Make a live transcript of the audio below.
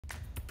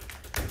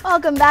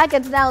Welcome back.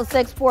 It's now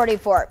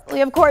 6:44.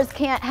 We of course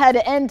can't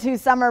head into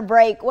summer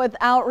break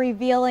without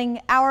revealing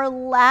our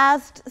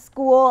last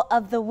school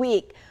of the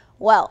week.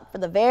 Well, for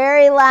the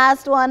very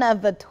last one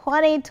of the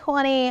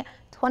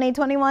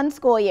 2020-2021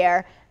 school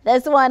year,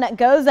 this one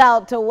goes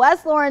out to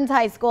West Lawrence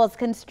High School's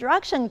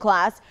construction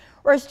class,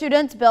 where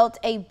students built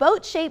a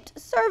boat-shaped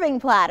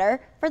serving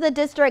platter for the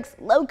district's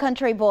Low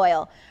Country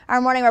boil. Our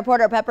morning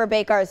reporter Pepper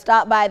Baker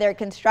stopped by their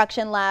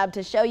construction lab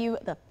to show you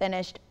the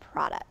finished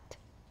product.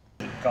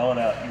 Call it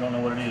out. You don't know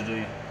what it is, do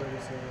you?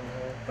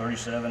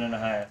 37 and a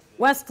half.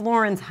 West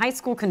Lawrence High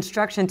School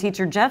construction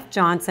teacher Jeff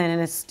Johnson and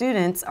his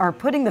students are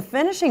putting the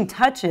finishing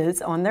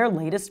touches on their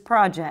latest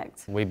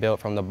project. We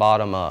built from the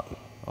bottom up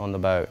on the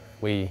boat.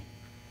 We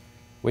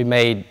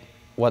made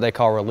what they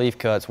call relief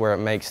cuts, where it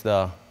makes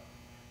the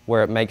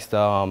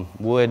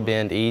wood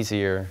bend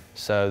easier,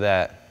 so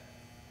that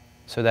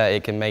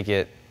it can make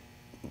it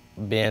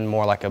bend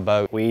more like a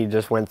boat. We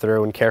just went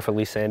through and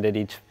carefully sanded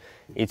each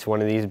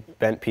one of these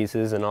bent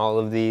pieces and all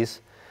of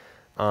these,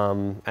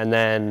 and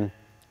then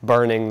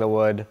burning the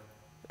wood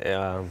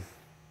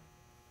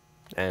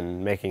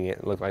and making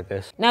it look like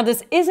this. Now,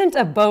 this isn't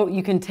a boat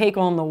you can take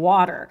on the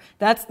water.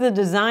 That's the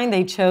design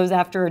they chose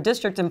after a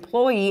district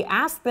employee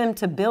asked them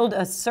to build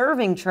a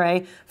serving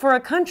tray for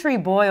a country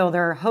boil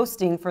they're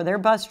hosting for their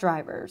bus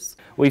drivers.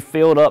 We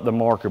filled up the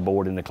marker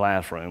board in the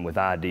classroom with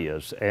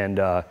ideas, and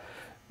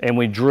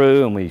we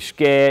drew and we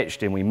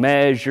sketched and we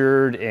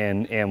measured,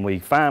 and we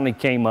finally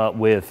came up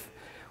with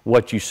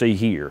what you see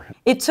here.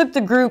 It took the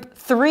group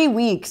 3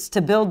 weeks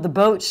to build the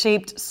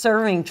boat-shaped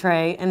serving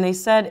tray, and they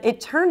said it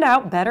turned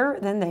out better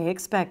than they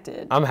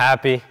expected. I'm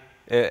happy.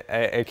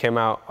 It came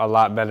out a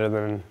lot better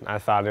than I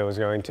thought it was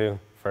going to,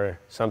 for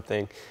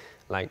something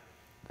like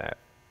that.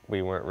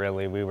 We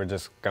were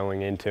just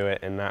going into it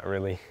and not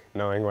really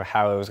knowing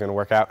how it was going to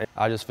work out.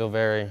 I just feel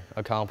very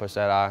accomplished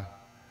that I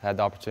had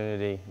the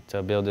opportunity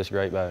to build this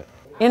great boat.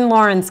 In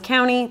Lawrence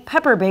County,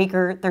 Pepper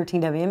Baker,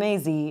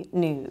 13WMAZ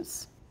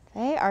News.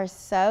 They are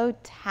so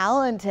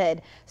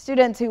talented.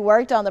 Students who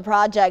worked on the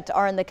project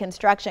are in the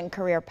construction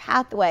career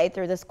pathway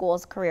through the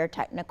school's Career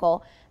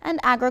Technical and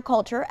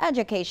Agriculture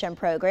Education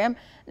Program,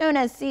 known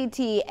as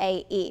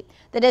CTAE.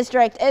 The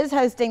district is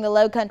hosting the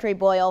Low Country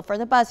Boil for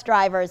the bus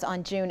drivers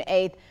on June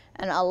 8th,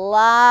 and a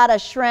lot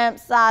of shrimp,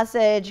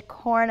 sausage,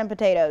 corn, and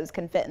potatoes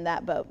can fit in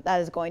that boat.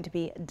 That is going to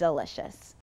be delicious.